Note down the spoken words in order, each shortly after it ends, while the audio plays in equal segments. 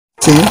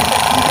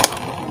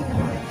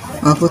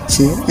Of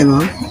হচ্ছে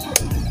এবং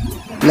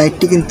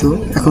লাইটটি কিন্তু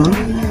এখন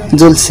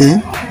জ্বলছে।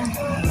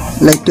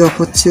 লাইটটি অফ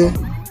হচ্ছে।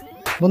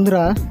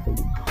 বন্ধুরা,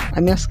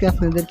 আমি আজকে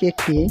আপনাদেরকে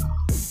একটি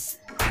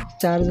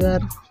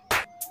চার্জার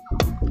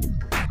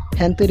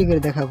ফ্যান তৈরি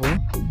করে দেখাবো।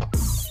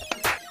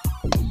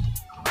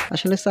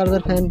 আসলে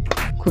চার্জার ফ্যান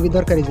খুবই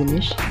দরকারি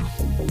জিনিস।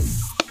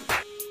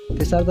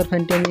 তো চার্জার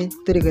ফ্যানটি আমি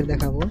তৈরি করে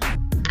দেখাবো।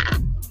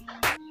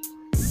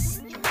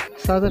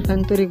 চার্জার ফ্যান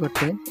তৈরি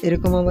করতে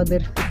এরকম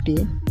আমাদের একটি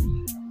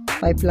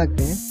পাইপ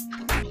লাগবে।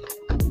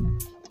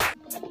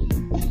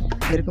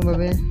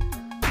 এরকমভাবে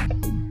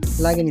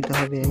লাগিয়ে নিতে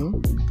হবে।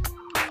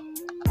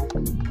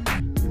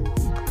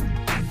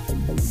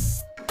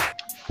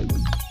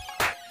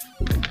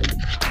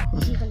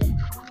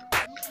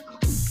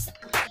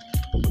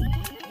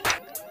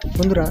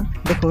 বন্ধুরা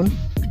দেখুন,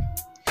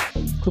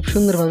 খুব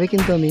সুন্দরভাবে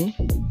কিন্তু আমি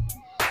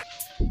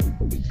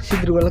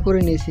ছিদ্রগুলো করে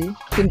নিয়েছি।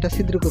 3টা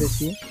ছিদ্র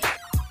করেছি।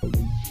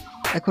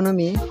 এখন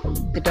আমি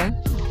এটা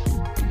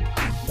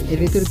এর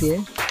ভিতর দিয়ে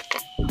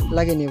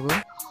লাগিয়ে নেব।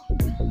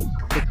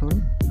 দেখুন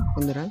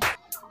বন্ধুরা,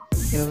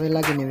 এভাবে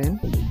লাগিয়ে নেবেন।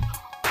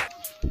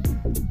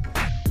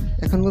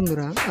 এখন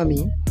বন্ধুরা আমি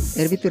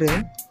এর ভিতরে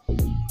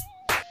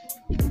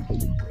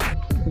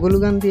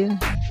গ্লুগান দিয়ে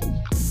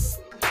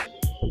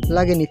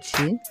লাগিয়ে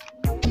নিচ্ছি।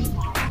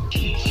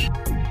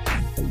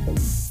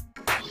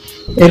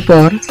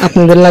 এরপর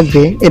আপনাদের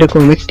লাগবে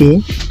এরকম একটি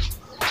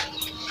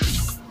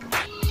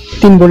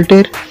 3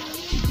 ভোল্টের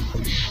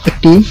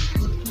একটি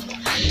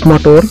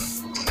মোটর।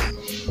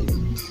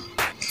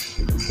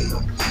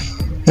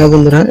 হ্যাঁ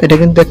বন্ধুরা, এটা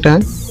কিন্তু একটা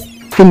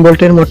 3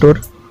 ভোল্টের মোটর।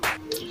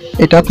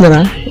 এটা আপনারা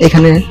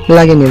এখানে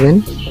লাগিয়ে নেবেন।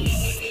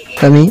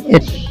 আমি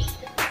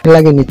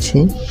লাগিয়ে নিচ্ছি।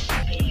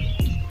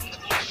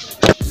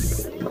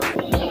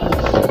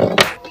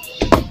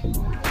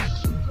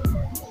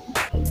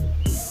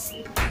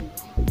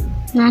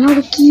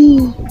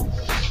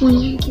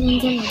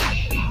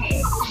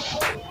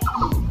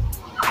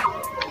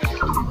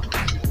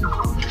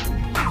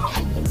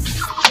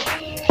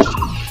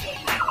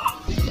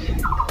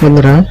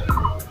 বন্ধুরা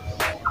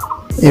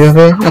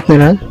এভাবে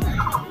আপনারা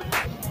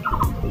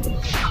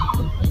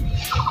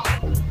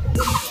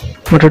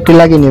মোটরটি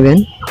লাগিয়ে নেবেন।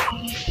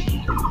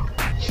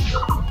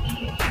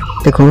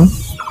 দেখুন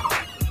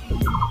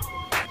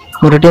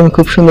মোটরটি আমি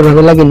খুব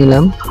সুন্দরভাবে লাগিয়ে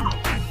নিলাম।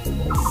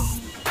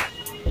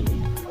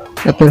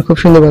 আপনারা খুব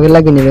সুন্দরভাবে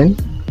লাগিয়ে নেবেন।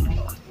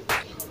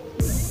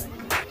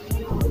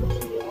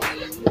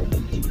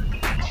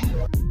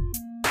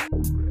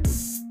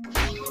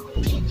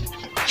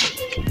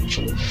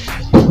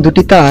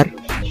 দুটি তার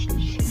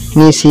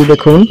নিয়েছি।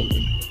 দেখুন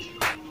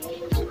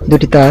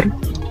 2টি তার।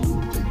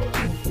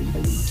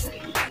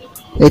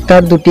 এই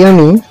তার দুটি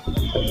আমি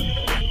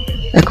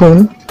এখন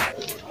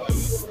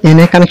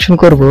এনে কানেকশন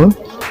করব।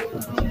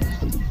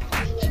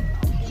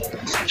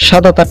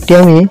 সাদা তারটি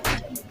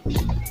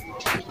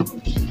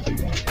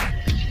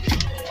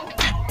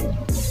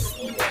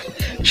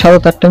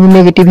আমি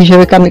নেগেটিভ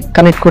হিসেবে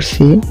কানেক্ট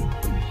করছি।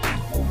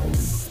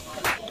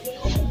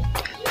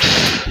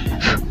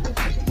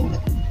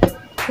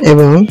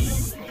 এবং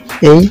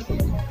এই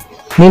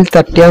নীল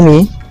তারটি আমি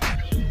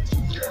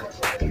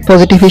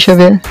পজিটিভ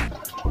হিসেবে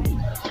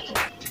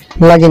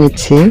লাগিয়ে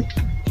নিচ্ছি।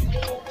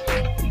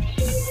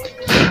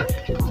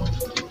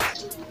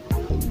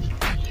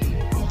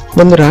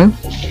 বন্ধুরা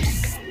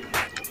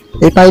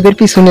এই পাইপের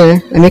পিছনে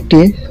আমি একটি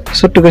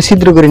ছোট্ট করে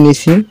ছিদ্র করে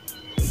নিয়েছি।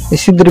 এই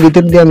ছিদ্রের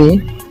ভিতর দিয়ে আমি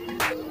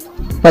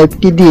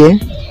পাইপটি দিয়ে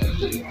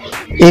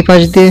এই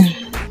পাশ দিয়ে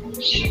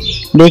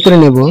বের করে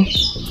নেব।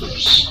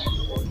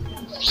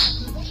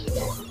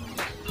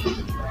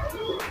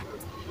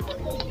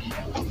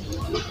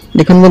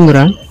 দেখুন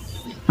বন্ধুরা,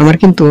 আমার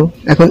কিন্তু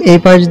এখন এই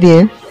পাশ দিয়ে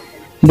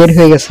বের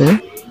হয়ে গেছে।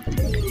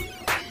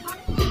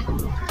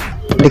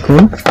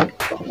 দেখুন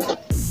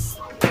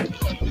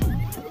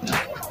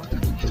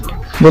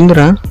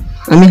বন্ধুরা,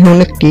 আমি এখন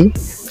একটি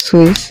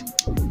সুইচ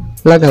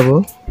লাগাবো।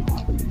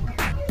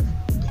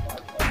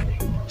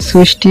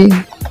 সুইচটি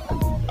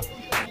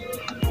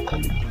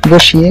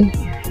বসিয়ে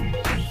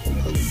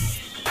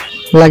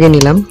লাগিয়ে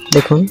নিলাম।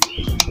 দেখুন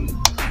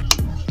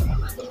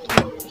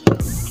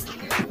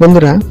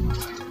বন্ধুরা,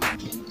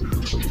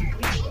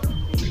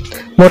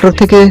 মোটর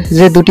থেকে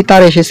যে 2টি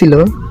তার এসেছিল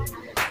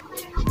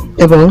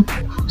এবং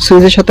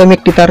সুইচের সাথে আমি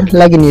একটি তার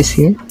লাগিয়ে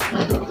নিয়েছি।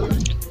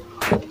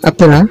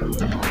 আপনারা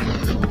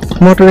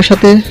মোটরের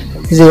সাথে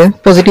যে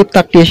পজিটিভ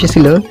তারটি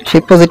এসেছিল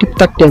সেই পজিটিভ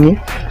তারটি আমি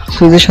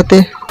সুইচের সাথে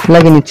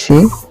লাগিয়ে নিচ্ছি।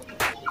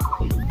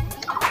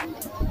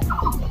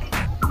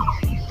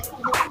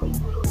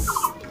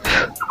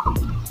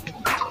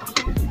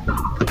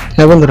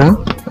 হ্যাঁ বন্ধুরা,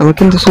 আমার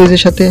কিন্তু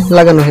সুইচের সাথে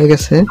লাগানো হয়ে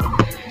গেছে।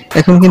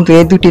 এখন কিন্তু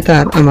এই 2টি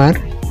তার আমার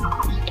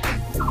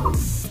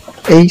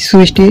এই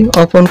সুইচটি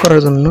অফ অন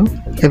করার জন্য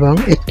এবং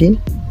একটি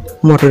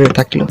মোটরে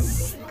থাকলো।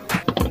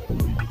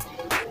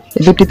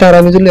 এই 2টি তার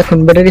আমি যদি এখন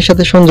ব্যাটারির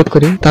সাথে সংযোগ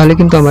করি তাহলে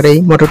কিন্তু আমার এই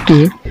মোটরটি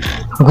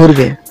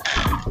ঘুরবে।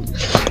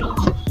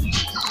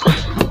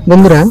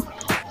 বন্ধুরা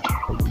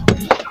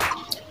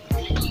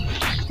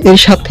এর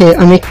সাথে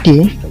আমি একটি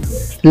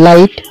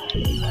লাইট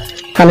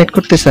কানেক্ট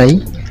করতে চাই।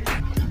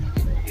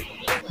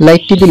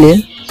 লাইটটি দিলে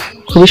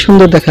খুবই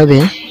সুন্দর দেখাবে।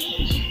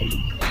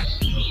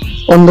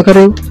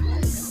 অন্ধকারেও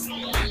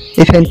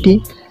এই ফ্যানটি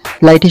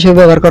লাইট হিসেবে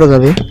ব্যবহার করা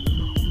যাবে।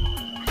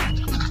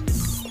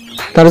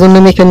 তার জন্য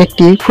আমি এখানে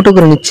একটি ফুটো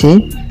করে নিচ্ছি।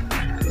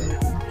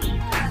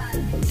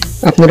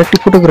 আপনারা একটি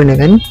ফুটো করে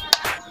নেবেন।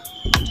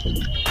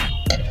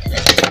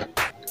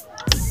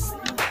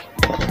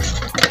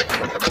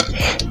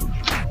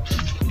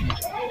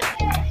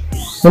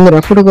 বন্ধুরা,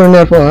 ফুটো করে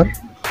নেওয়ার পর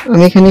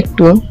আমি এখানে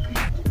একটু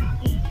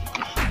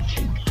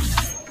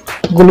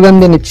গুলগান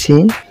দিয়ে নিচ্ছি।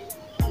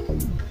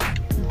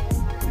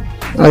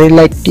 আর এই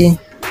লাইটটি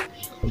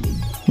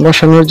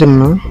বসানোর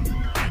জন্য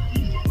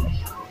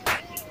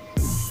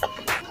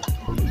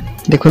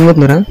দেখুন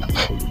বন্ধুরা,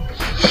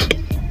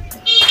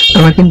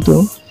 আমার কিন্তু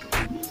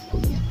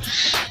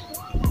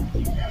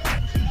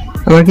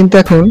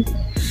এখন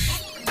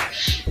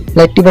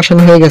লাইটটি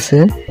বসানো হয়ে গেছে।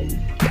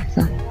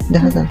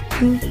 দেখা যায়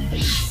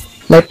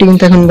লাইটটি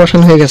কিন্তু এখন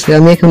বসানো হয়ে গেছে।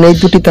 আমি এখন এই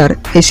দুটি তার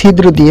এই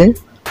ছিদ্র দিয়ে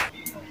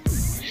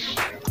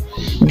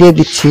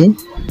দিচ্ছি।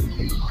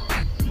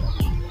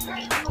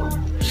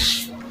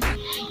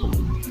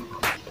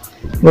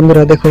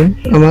 বন্ধুরা দেখুন,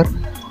 আমার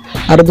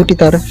আরো দুটি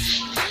তার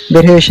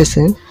বের হয়ে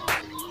এসেছে।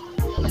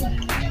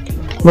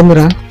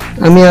 বন্ধুরা,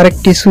 আমি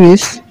আরেকটি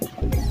সুইচ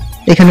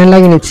এখানে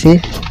লাগিয়ে নিচ্ছি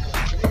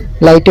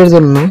লাইটের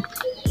জন্য।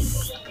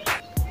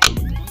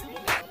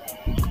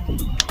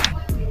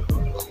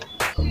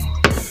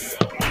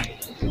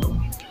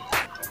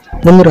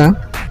 বন্ধুরা,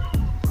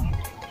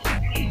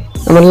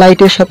 আমার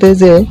লাইটের সাথে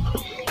যে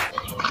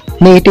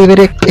নেগেটিভের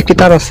একটি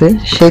তার আছে,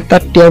 সেই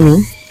তারটি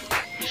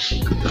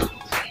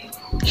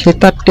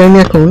আমি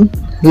এখন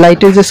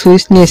লাইটের যে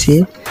সুইচ নিয়েছি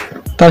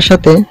তার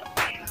সাথে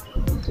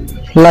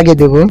লাগিয়ে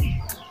দেব।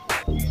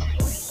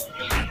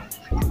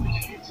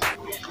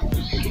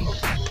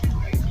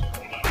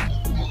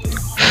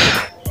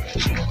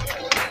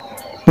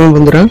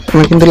 বন্ধুরা,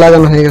 আমার কিন্তু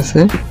লাগানো হয়ে গেছে।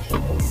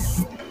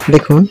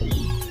 দেখুন,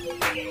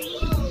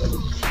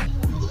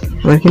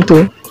 আমার কিন্তু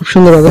খুব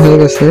সুন্দরভাবে হয়ে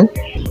গেছে।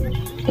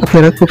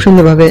 আপনারা খুব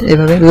সুন্দরভাবে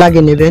এভাবে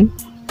লাগিয়ে নেবেন।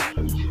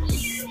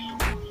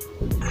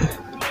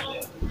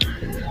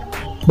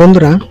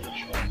 বন্ধুরা,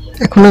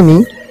 এখন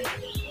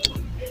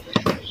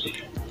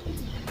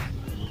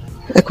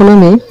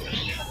আমি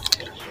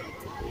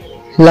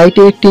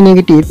লাইটের একটি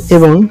নেগেটিভ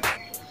এবং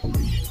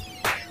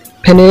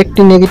ফ্যানের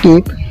একটি নেগেটিভ,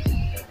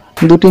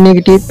 দুটি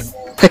নেগেটিভ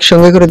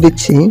একসঙ্গে করে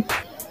দিচ্ছি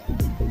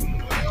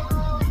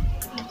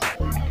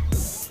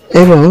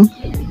এবং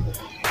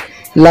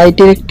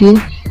লাইটের একটি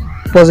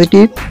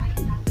পজিটিভ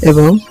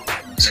এবং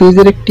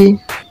সুইচের একটি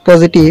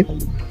পজিটিভ,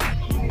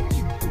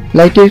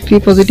 লাইটের একটি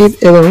পজিটিভ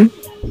এবং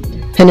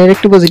ফ্যানের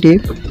একটি পজিটিভ,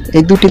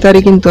 এই দুটি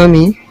তারই কিন্তু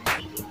আমি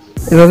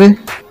এভাবে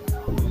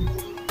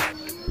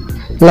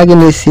লাগিয়ে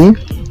নিয়েছি।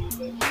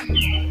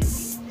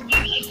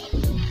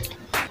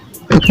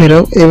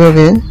 আপনারাও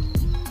এভাবে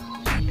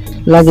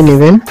লাগিয়ে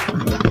নেবেন।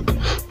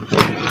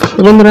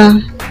 বন্ধুরা,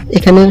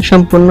 এখানে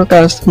সম্পূর্ণ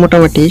কাজ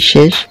মোটামুটি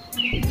শেষ।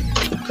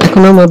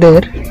 এখন আমাদের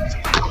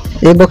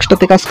এই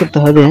বক্সটাতে কাজ করতে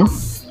হবে।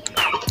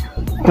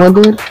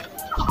 আমাদের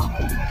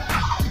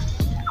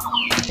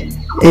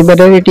এই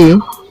ব্যাটারিটি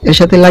এর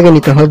সাথে লাগিয়ে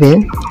নিতে হবে।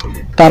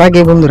 তার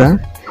আগে বন্ধুরা,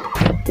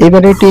 এই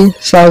ব্যাটারিটি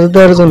চার্জ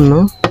দেওয়ার জন্য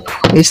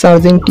এই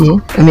চার্জিংটি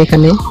আমি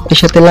এখানে এর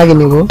সাথে লাগিয়ে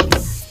নেব।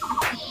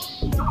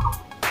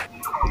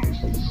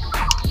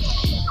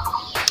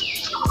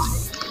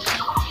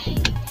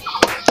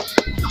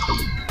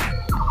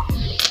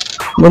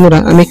 বন্ধুরা,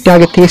 আমি একটু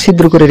আগে থেকে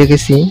ছিদ্র করে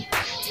রেখেছি।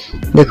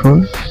 দেখুন,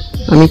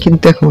 আমি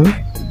কিন্তু এখন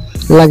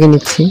লাগিয়ে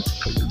নিচ্ছি।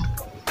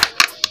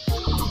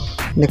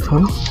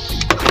 দেখুন,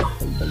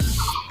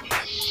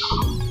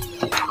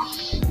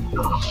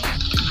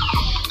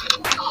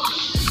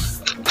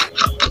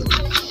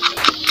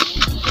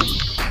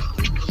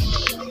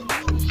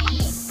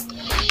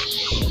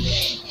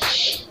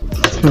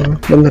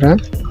 বন্ধুরা,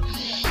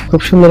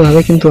 খুব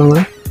সুন্দরভাবে কিন্তু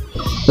আমার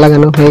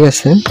লাগানো হয়ে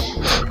গেছে।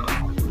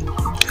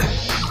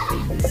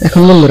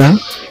 এখন বন্ধুরা,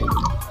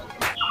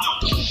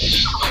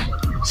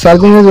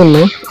 চার্জিং এর জন্য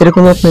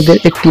এরকম আপনাদের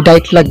একটি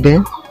ডাইট লাগবে।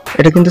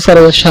 এটা কিন্তু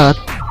 4007।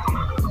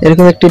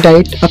 এরকম একটি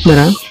ডাইট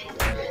আপনারা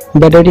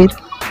ব্যাটারির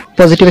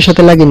পজিটিভের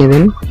সাথে লাগিয়ে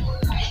নেবেন।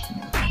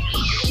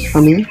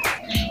 আমি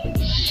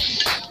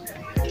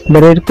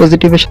ব্যাটারির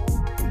পজিটিভের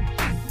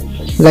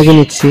লাগিয়ে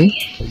নিচ্ছি।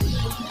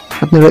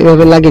 আপনারা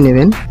এভাবে লাগিয়ে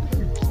নেবেন।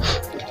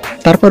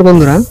 তারপর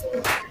বন্ধুরা,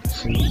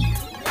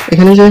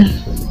 এখানে যে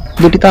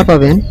দুটি তার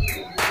পাবেন,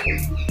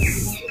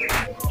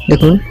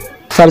 দেখুন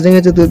চার্জিং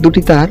এর যে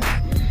দুটি তার,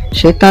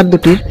 সেই তার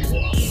দুটির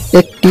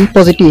একটি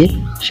পজিটিভ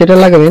সেটা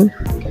লাগাবেন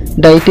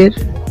ডাইটের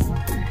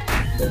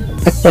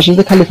এক পাশে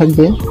যে খালি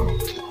থাকবে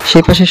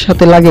সেই পাশের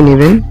সাথে লাগিয়ে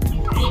নেবেন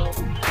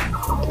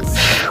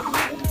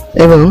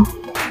এবং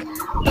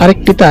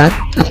আরেকটি তার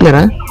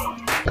আপনারা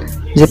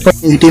যে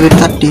পজিটিভের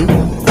তারটি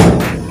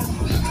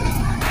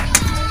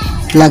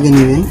লাগিয়ে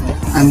নেবেন।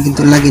 আমি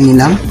কিন্তু লাগিয়ে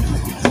নিলাম।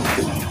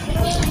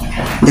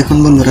 দেখুন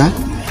বন্ধুরা,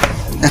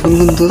 এখন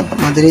কিন্তু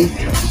আমাদের এই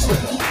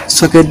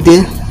সকেট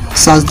দিয়ে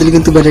চার্জ দিলে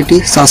কিন্তু ব্যাটারিটি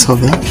চার্জ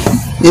হবে।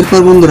 এরপর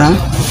বন্ধুরা,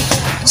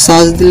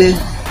 চার্জ দিলে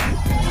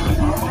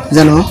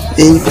যেন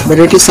এই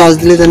ব্যাটারিটি চার্জ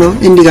দিলে যেন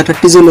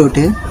ইন্ডিকেটরটি জ্বলে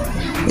ওঠে,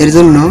 এর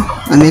জন্য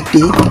আমি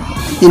একটি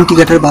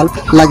ইন্ডিকেটর বাল্ব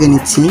লাগিয়ে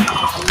নিচ্ছি।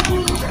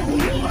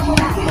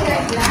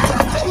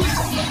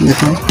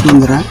 দেখুন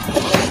বন্ধুরা,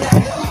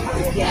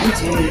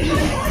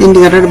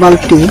 ইন্ডিকেটর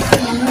বাল্বটি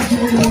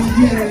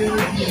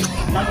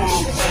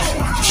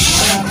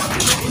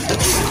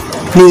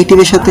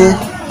নেগেটিভের সাথে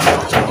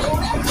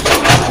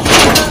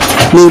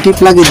নেগেটিভ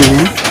লাগিয়ে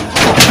দেবেন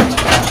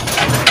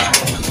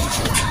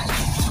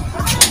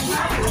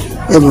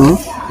এবং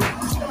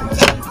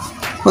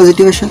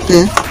পজিটিভের সাথে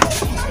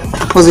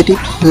পজিটিভ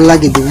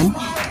লাগিয়ে দেবেন।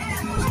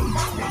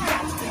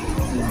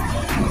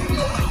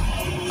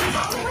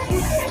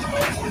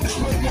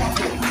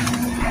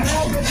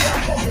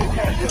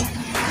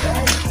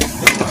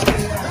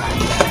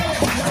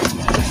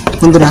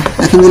 বন্ধুরা,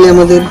 এখন যদি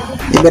আমাদের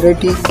এই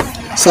ব্যাটারিটি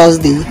চার্জ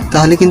দিই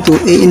তাহলে কিন্তু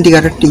এই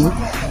ইন্ডিকেটরটি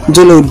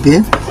জ্বলে উঠবে।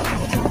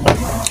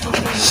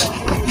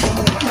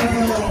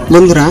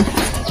 বন্ধুরা,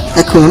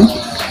 এখন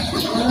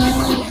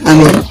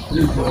আমি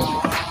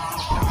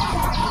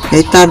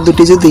এই তার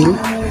দুটি যদি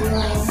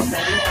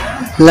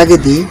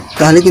লাগিয়ে দিই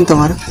তাহলে কিন্তু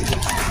আমার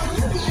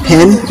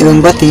ফ্যান এবং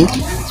বাতি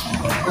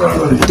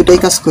দুটাই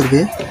কাজ করবে।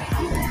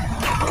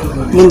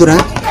 বন্ধুরা,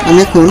 আমি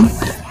এখন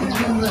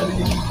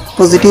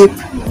পজিটিভ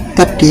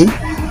তারটি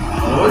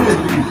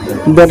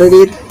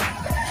ব্যাটারির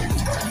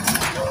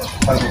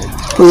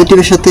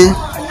পজিটিভের সাথে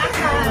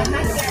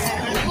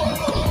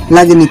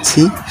লাগিয়ে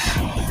নিচ্ছি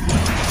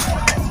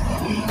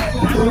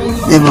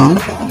এবং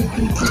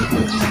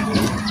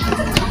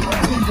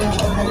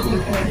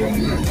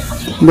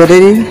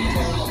ব্যাটারির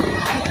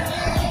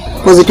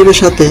পজিটিভের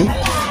সাথে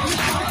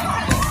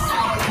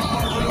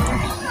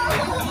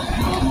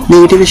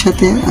নেগেটিভের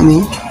সাথে আমি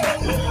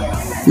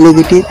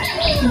নেগেটিভ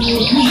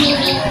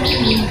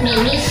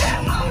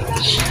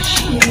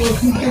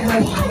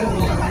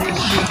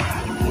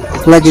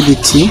লাগিয়ে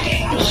দিচ্ছি।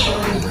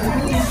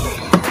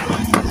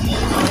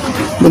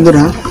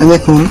 বন্ধুরা, আমি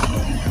এখন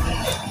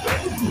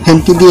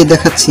ফ্যানটি দিয়ে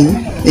দেখাচ্ছি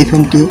এই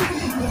ফ্যানটি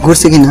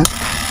ঘুরছে কিনা।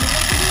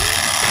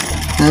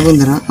 হ্যাঁ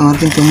বন্ধুরা, আমার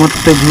কিন্তু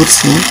মোটরটা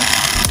ঘুরছে।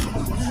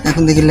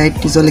 এখন দেখি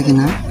লাইটটি জ্বলে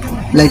কিনা,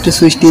 লাইটের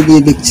সুইচটি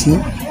দিয়ে দেখছি।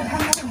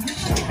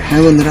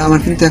 হ্যাঁ বন্ধুরা, আমার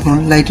কিন্তু এখন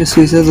লাইটের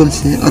সুইচও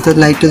জ্বলছে, অর্থাৎ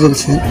লাইটও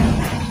জ্বলছে।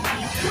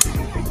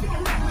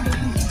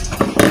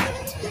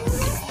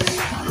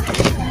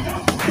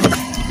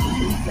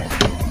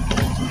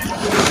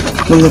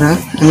 বন্ধুরা,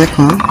 আমি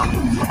এখন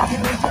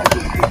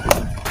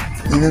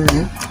এভাবে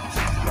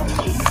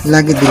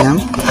লাগিয়ে দিলাম।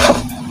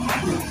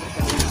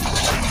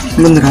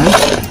 বন্ধুরা,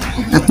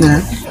 আপনারা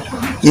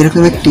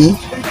এরকম একটি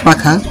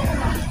পাখা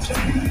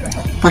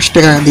 5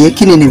 টাকা দিয়ে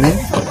কিনে নেবেন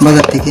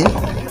বাজার থেকে।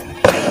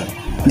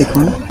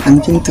 দেখুন, আমি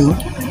কিন্তু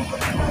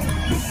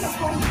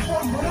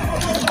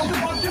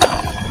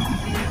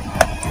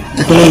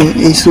এখন আমি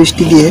এই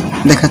সুইচটি দিয়ে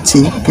দেখাচ্ছি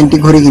ফ্যানটি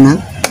ঘুরে কিনা।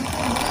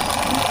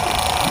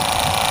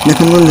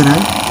 দেখুন বন্ধুরা,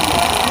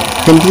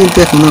 ফ্যানটি কিন্তু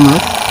এখন আমার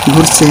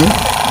ঘুরছে,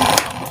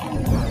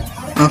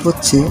 অফ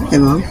হচ্ছে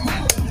এবং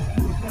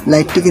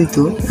লাইটটি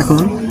কিন্তু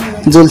এখন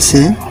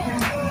জ্বলছে।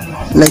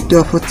 লাইটটি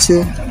অফ হচ্ছে,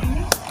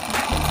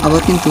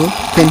 আবার কিন্তু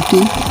ফ্যানটি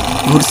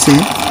ঘুরছে।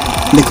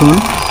 দেখুন।